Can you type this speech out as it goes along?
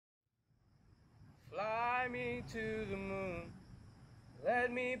Fly me to the moon,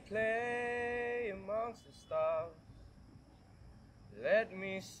 let me play amongst the stars. Let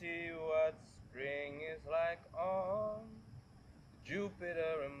me see what spring is like on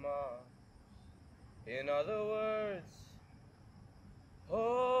Jupiter and Mars. In other words,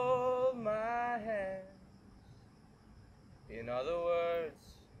 hold my hand. In other words,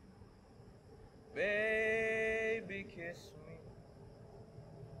 baby, kiss me.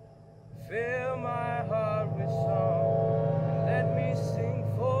 Fill my heart with song and let me sing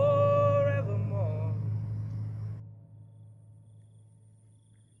forevermore.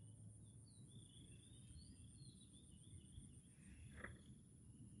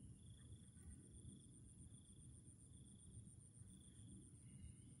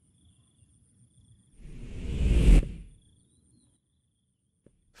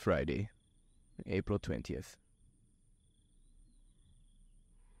 Friday, April 20th.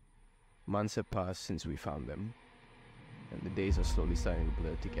 Months have passed since we found them, and the days are slowly starting to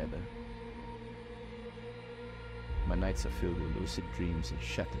blur together. My nights are filled with lucid dreams and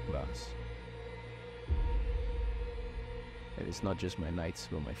shattered glass. And it's not just my nights,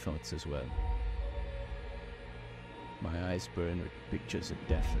 but my thoughts as well. My eyes burn with pictures of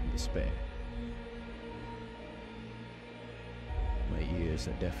death and despair. My ears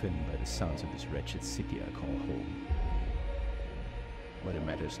are deafened by the sounds of this wretched city I call home. But it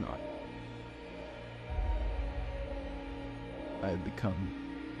matters not. I have become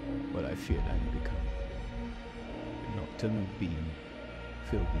what I feared I had become. A nocturnal being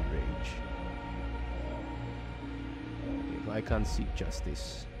filled with rage. If I can't seek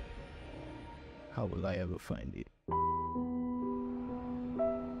justice, how will I ever find it?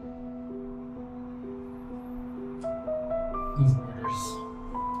 These murders,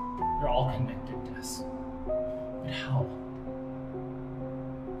 they're all connected to us. But how?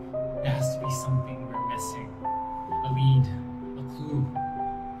 There has to be something we're missing. A lead, a clue.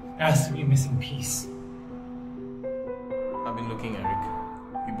 There has to be a missing piece. I've been looking, Eric.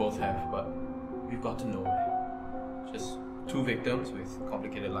 We both have, but we've got to nowhere. Just two victims with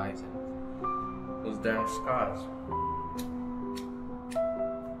complicated lives and those damn scars.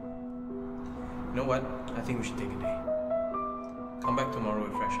 You know what? I think we should take a day. Come back tomorrow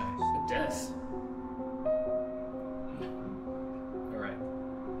with fresh eyes. But Des. Alright.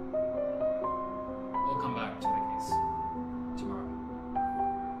 We'll come back to the case tomorrow.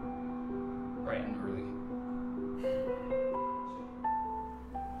 Bright and early.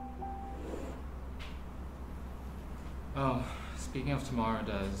 Oh, speaking of tomorrow,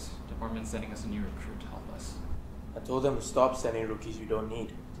 Des, department's sending us a new recruit to help us. I told them to stop sending rookies we don't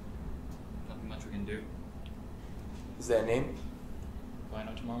need. Nothing much we can do. Is there a name? Find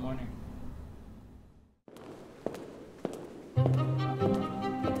out tomorrow morning.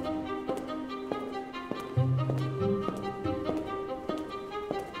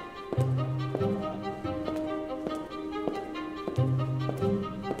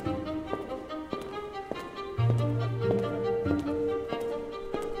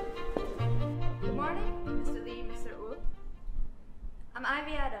 Good morning, Mr. Lee, Mr. Wu. I'm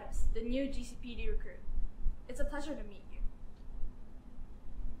Ivy Adams, the new GCPD recruit. It's a pleasure to meet you.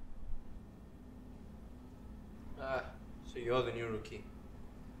 So you're the new rookie.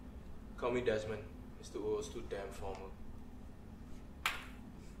 Call me Desmond. Mr. O is too damn formal.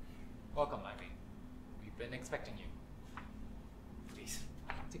 Welcome, Ivy. We've been expecting you. Please,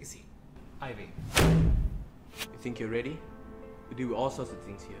 take a seat. Ivy. You think you're ready? We do all sorts of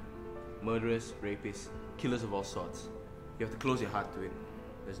things here. Murderers, rapists, killers of all sorts. You have to close your heart to it.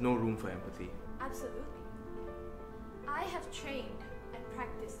 There's no room for empathy. Absolutely. I have trained and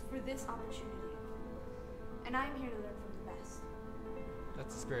practiced for this opportunity. And I'm here to learn from the best.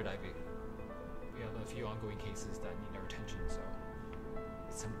 That's the spirit, Ivy. We have a few ongoing cases that need our attention, so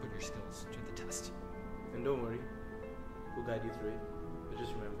it's time to put your skills to the test. And don't worry, we'll guide you through it. But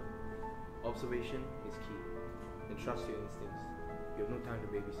just remember, observation is key. And trust your instincts. You have no time to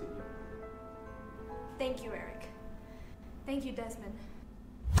babysit you. Thank you, Eric. Thank you, Desmond.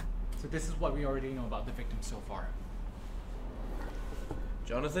 So this is what we already know about the victim so far.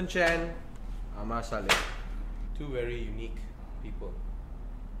 Jonathan Chan, Amar Saleh. Two very unique people.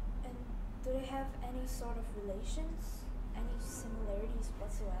 And do they have any sort of relations? Any similarities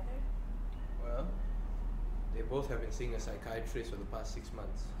whatsoever? Well, they both have been seeing a psychiatrist for the past 6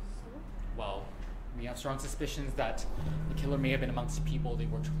 months. Well, we have strong suspicions that the killer may have been amongst people they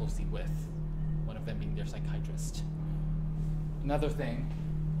worked closely with, one of them being their psychiatrist. Another thing,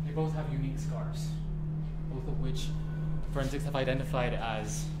 they both have unique scars, both of which forensics have identified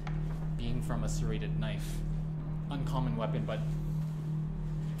as being from a serrated knife. Uncommon weapon, but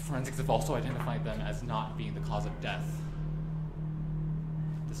Forensics have also identified them as not being the cause of death.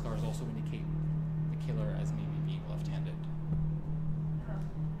 The scars also indicate the killer as maybe being left-handed. Huh.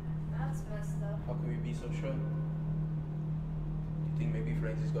 That's messed up. How can we be so sure? Do you think maybe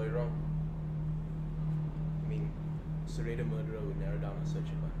forensics got it wrong? I mean, serrated murderer would narrow down our search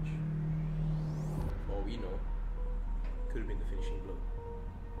a bunch. For all we know, could have been the finishing blow.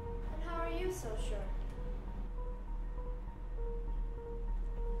 And how are you so sure?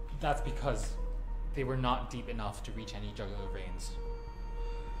 That's because they were not deep enough to reach any jugular veins.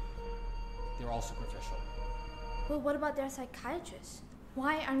 They're all superficial. Well, what about their psychiatrist?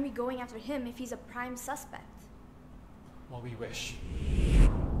 Why aren't we going after him if he's a prime suspect? Well, we wish.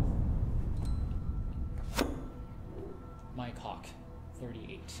 Mike Hawk,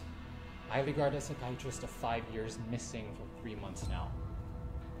 38. I regard a psychiatrist of 5 years missing for 3 months now.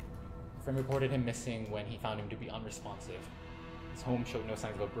 A friend reported him missing when he found him to be unresponsive. His home showed no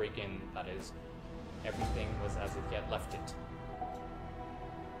signs of a break-in, that is, everything was as if he had left it.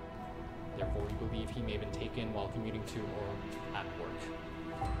 Therefore, we believe he may have been taken while commuting to or at work.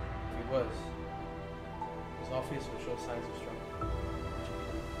 If he was, his office would show signs of struggle.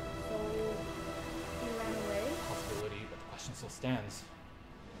 So, he ran away? Possibility, but the question still stands.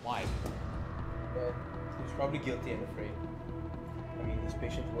 Why? Well, he was probably guilty and afraid. I mean, his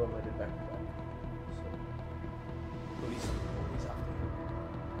patients were murdered back to back. So, the police are always after him.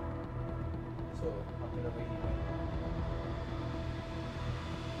 So, how can a lady win?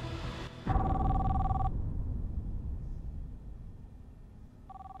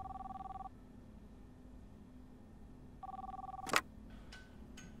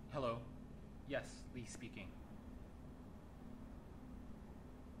 Hello. Yes, Lee speaking.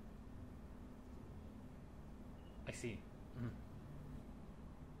 I see. Mhm.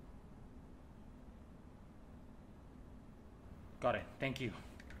 Got it. Thank you.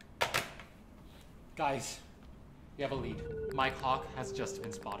 Guys, we have a lead. Mike Hawk has just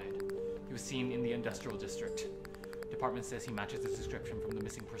been spotted. He was seen in the industrial district. Department says he matches the description from the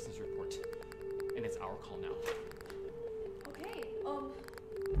missing persons report. And it's our call now. Okay, well,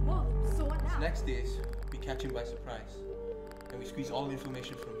 so what now? Next is, we catch him by surprise. And we squeeze all the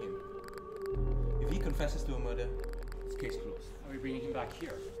information from him. If he confesses to a murder, it's case closed. Are we bringing him back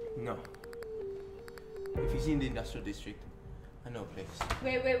here? No. If he's in the industrial district, I know a place.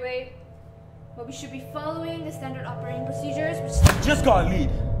 Wait. But we should be following the standard operating procedures, which Just got a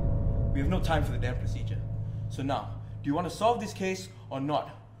lead! We have no time for the damn procedure. So now, do you want to solve this case or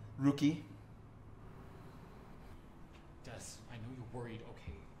not, rookie? Des, I know you're worried,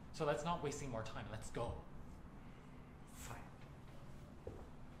 okay. So let's not waste any more time. Let's go. Fine.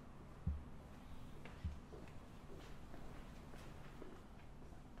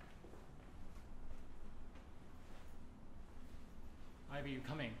 Ivy, you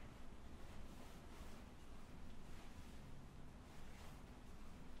coming?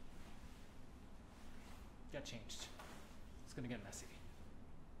 Get changed. It's gonna get messy.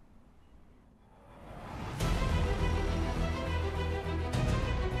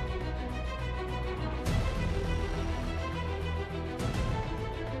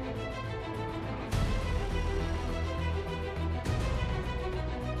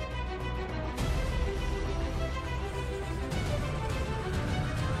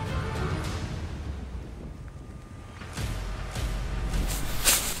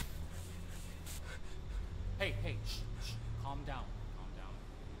 Hey, shh. Calm down.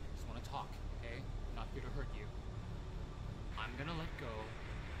 Just want to talk, okay? I'm not here to hurt you. I'm gonna let go,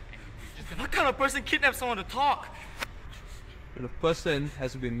 and you're just gonna. What kind of person kidnaps someone to talk? The person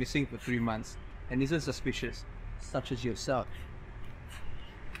has been missing for 3 months and isn't suspicious, such as yourself.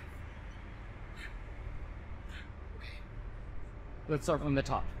 Let's start from the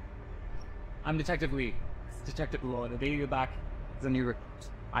top. I'm Detective Lee. Detective Law. The day you're back is a new recruit,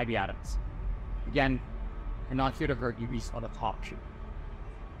 Ivy Adams. Again, we're not here to hurt you. We just want to talk to you.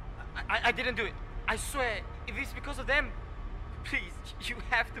 I didn't do it. I swear, if it's because of them, please, you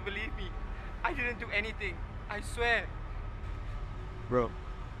have to believe me. I didn't do anything. I swear. Bro,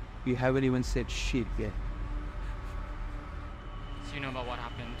 you haven't even said shit yet. So you know about what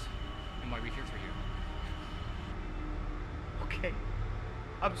happened and why we're here for you. Okay,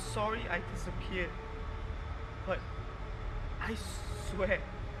 I'm sorry I disappeared. But I swear,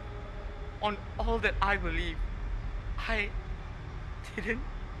 on all that I believe, I didn't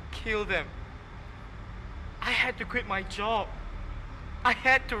kill them. I had to quit my job. I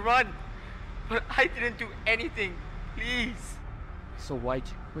had to run. But I didn't do anything. Please. So why'd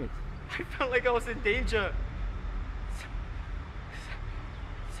you quit? I felt like I was in danger.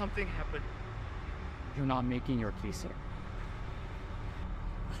 Something happened. You're not making your case here.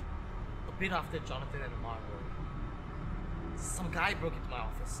 bit after Jonathan and Amar were. Some guy broke into my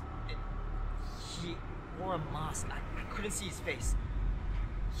office. And he wore a mask. I couldn't see his face.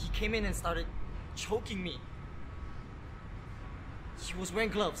 He came in and started choking me. He was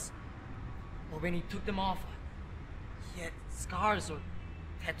wearing gloves. But when he took them off, he had scars or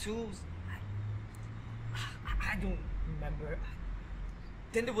tattoos. I don't remember.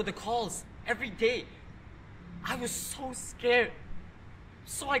 Then there were the calls every day. I was so scared.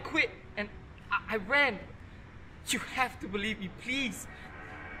 So I quit and I ran. You have to believe me, please.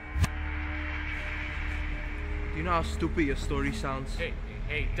 Do you know how stupid your story sounds? Hey,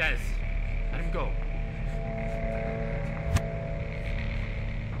 Des. Let him go.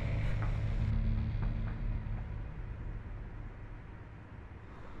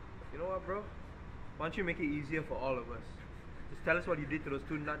 You know what, bro? Why don't you make it easier for all of us? Just tell us what you did to those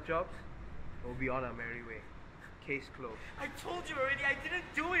 2 nut jobs, and we'll be on our merry way. Case closed. I told you already, I didn't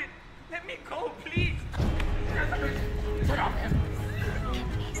do it. Let me go, please. Get off him.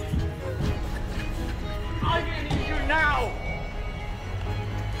 I'm gonna need you now.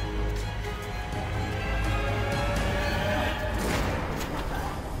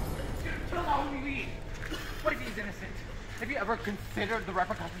 Kill me. What if he's innocent? Have you ever considered the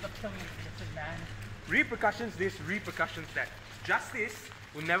repercussions of killing an innocent man? Repercussions this, repercussions that. Justice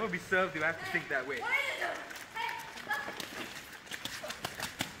will never be served if I have to think that way.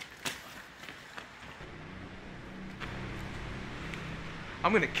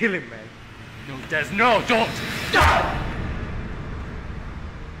 I'm gonna kill him, man. No, Des, no, don't!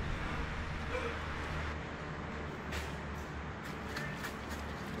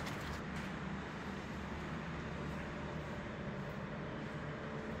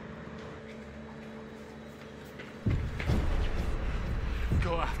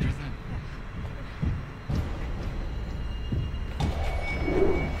 Go after them.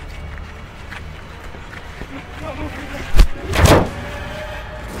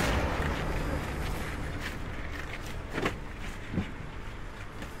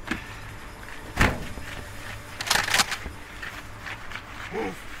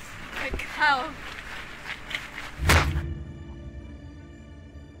 Like how?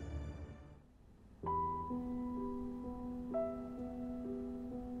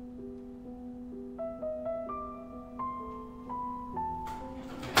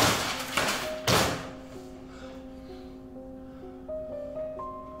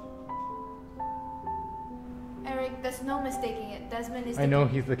 Eric, there's no mistaking it. Desmond is I know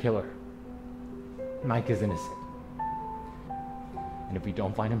he's the killer. Mike is innocent. And if we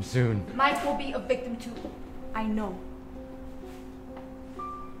don't find him soon... Mike will be a victim too. I know.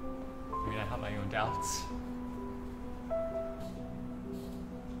 I mean, I have my own doubts.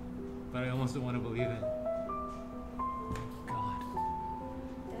 But I almost don't want to believe it. God.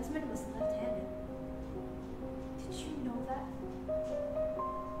 Desmond was left-handed. Did you know that?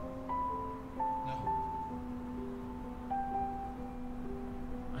 No.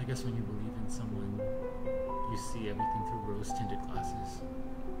 I guess when you believe in someone, you see everything through rose-tinted glasses.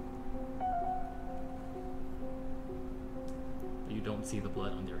 But you don't see the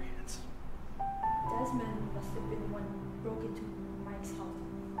blood on their hands. Desmond must have been the one who broke into Mike's house.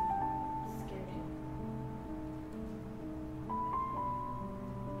 Scared him.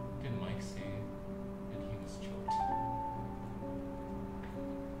 Did Mike say that he was choked?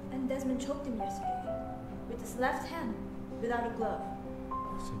 And Desmond choked him yesterday. With his left hand, without a glove.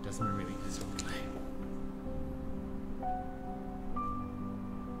 So Desmond really is okay. I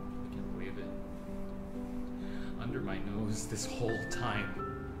can't believe it. Under my nose this whole time.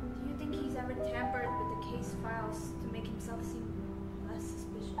 Do you think he's ever tampered with the case files to make himself seem less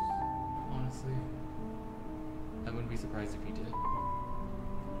suspicious? Honestly, I wouldn't be surprised if he did.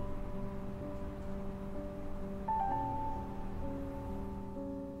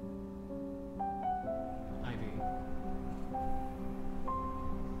 Ivy.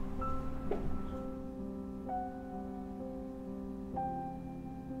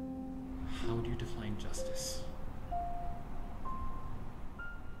 How do you define justice?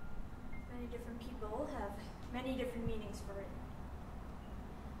 Many different people have many different meanings for it.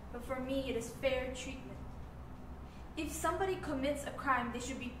 But for me, it is fair treatment. If somebody commits a crime, they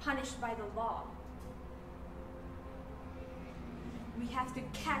should be punished by the law. We have to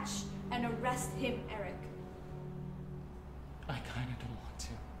catch and arrest him, Eric. I kinda don't want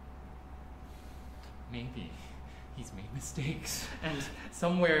to. Maybe he's made mistakes, and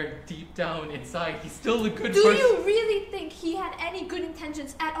somewhere deep down inside, he's still a good person. Do you really think he had any good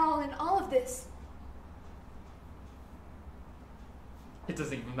intentions at all in all of this? It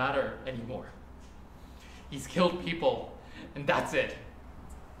doesn't even matter anymore. He's killed people, and that's it.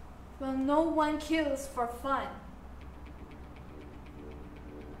 Well, no one kills for fun.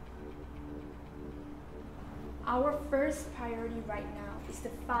 Our first priority right now is to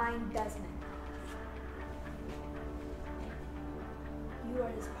find Desmond. You are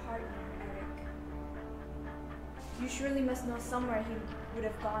his partner, Eric. You surely must know somewhere he would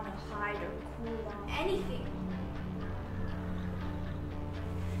have gone to hide or cool off. Anything.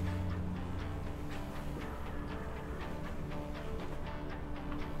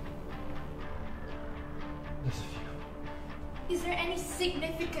 Is there any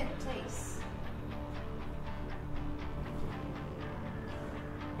significant place?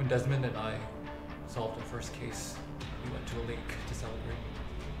 When Desmond and I solved our first case, we went to a lake to celebrate.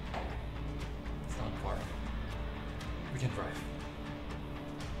 It's not far. We can drive.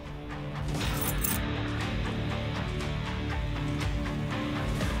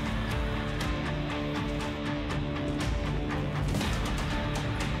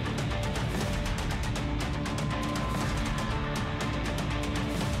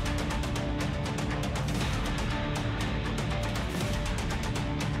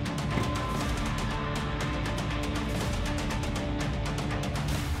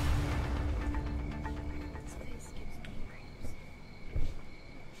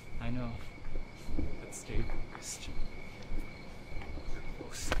 I know. But stay focused.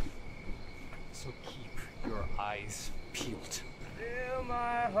 Close. So keep your eyes peeled. Fill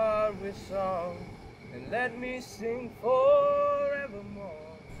my heart with song and let me sing forevermore.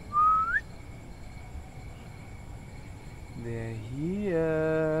 They're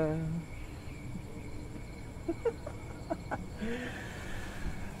here.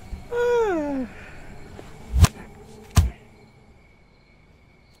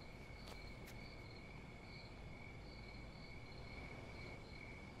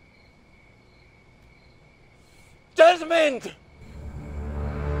 Desmond!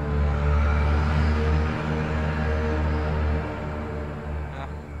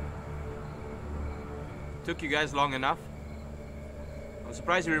 Took you guys long enough. I'm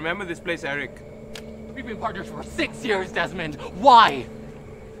surprised you remember this place, Eric. We've been partners for 6 years, Desmond. Why?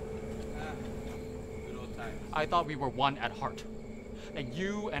 Good old times. I thought we were one at heart. And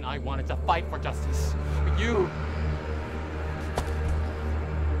you and I wanted to fight for justice. But you...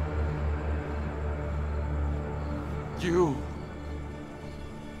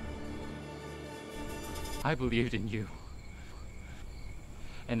 I believed in you.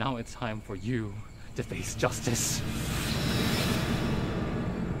 And now it's time for you to face justice.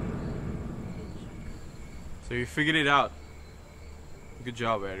 So you figured it out. Good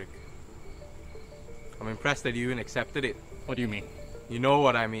job, Eric. I'm impressed that you even accepted it. What do you mean? You know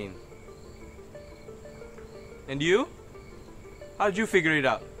what I mean. And you? How did you figure it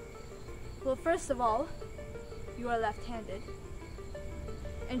out? Well, first of all, you are left-handed.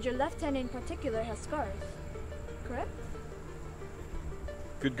 And your left hand in particular has scars, correct?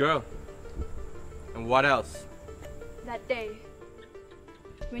 Good girl. And what else? That day,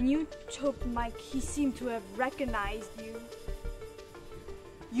 when you choked Mike, he seemed to have recognized you.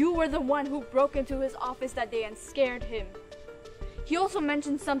 You were the one who broke into his office that day and scared him. He also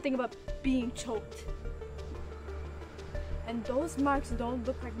mentioned something about being choked. And those marks don't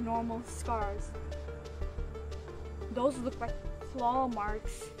look like normal scars. Those look like claw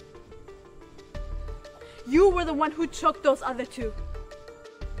marks. You were the one who choked those other two.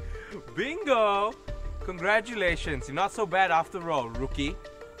 Bingo! Congratulations, you're not so bad after all, rookie.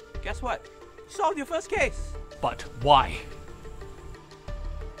 Guess what? You solved your first case. But why?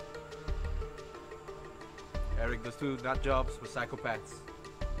 Eric, those two nut jobs were psychopaths.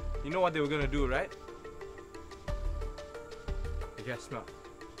 You know what they were gonna do, right? I guess not.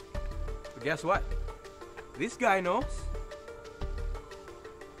 But guess what? This guy knows.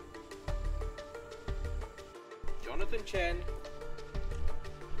 Jonathan Chen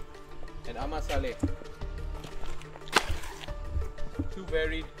and Ahmad Saleh. Two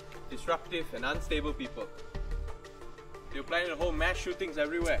varied, disruptive and unstable people. They were planning to hold mass shootings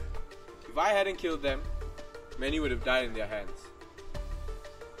everywhere. If I hadn't killed them, many would have died in their hands.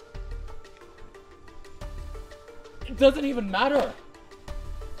 It doesn't even matter.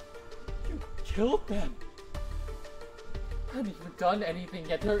 You killed them. I haven't even done anything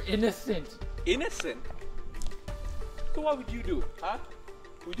yet. They're innocent. Innocent? So what would you do, huh?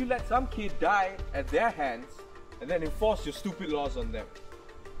 Would you let some kid die at their hands and then enforce your stupid laws on them?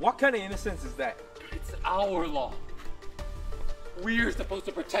 What kind of innocence is that? It's our law. We're supposed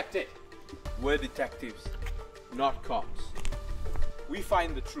to protect it. We're detectives, not cops. We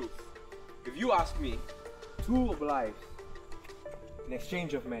find the truth. If you ask me, two of lives in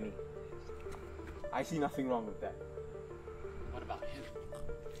exchange of many. I see nothing wrong with that. What about him?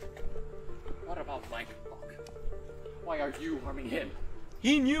 Why are you harming him?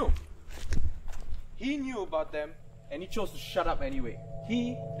 He knew. He knew about them, and he chose to shut up anyway.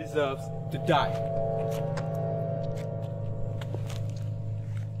 He deserves to die.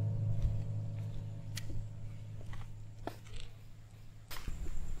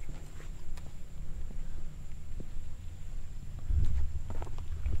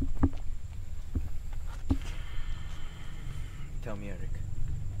 Tell me, Eric,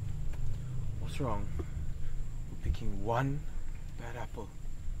 what's wrong with picking one bad apple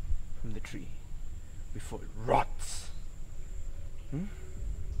from the tree before it rots? Hmm?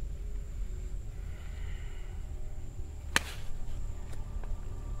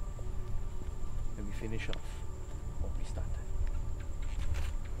 Let me finish off what we started.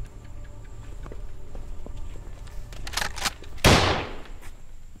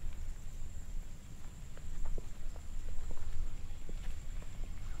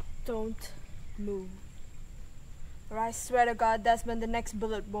 Don't move. Or I swear to God, Desmond, the next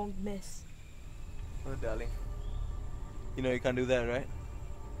bullet won't miss. Oh, darling. You know you can't do that, right?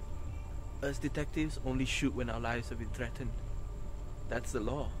 Us detectives only shoot when our lives have been threatened. That's the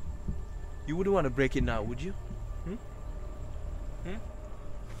law. You wouldn't want to break it now, would you?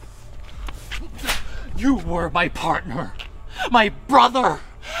 You were my partner, my brother.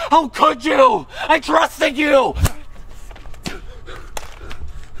 How could you? I trusted you.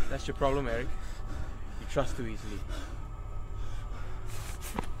 That's your problem, Eric. You trust too easily.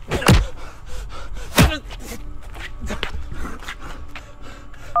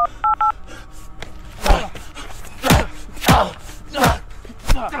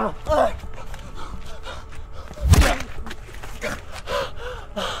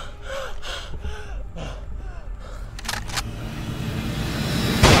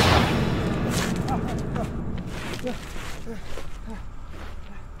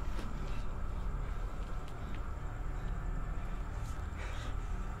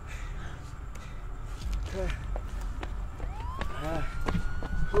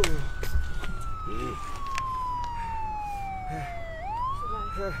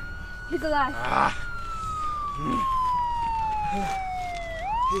 He's alive.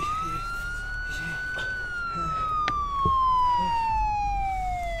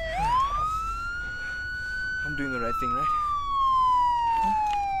 I'm doing the right thing, right?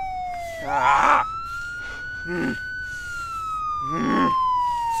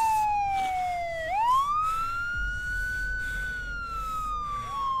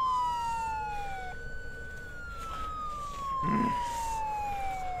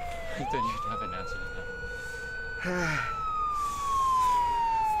 I don't need to have an answer to that.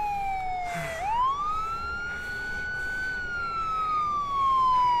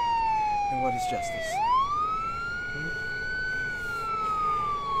 And what is justice?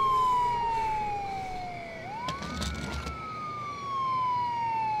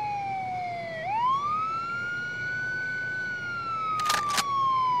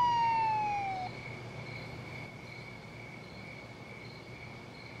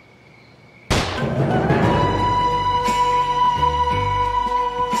 Ah!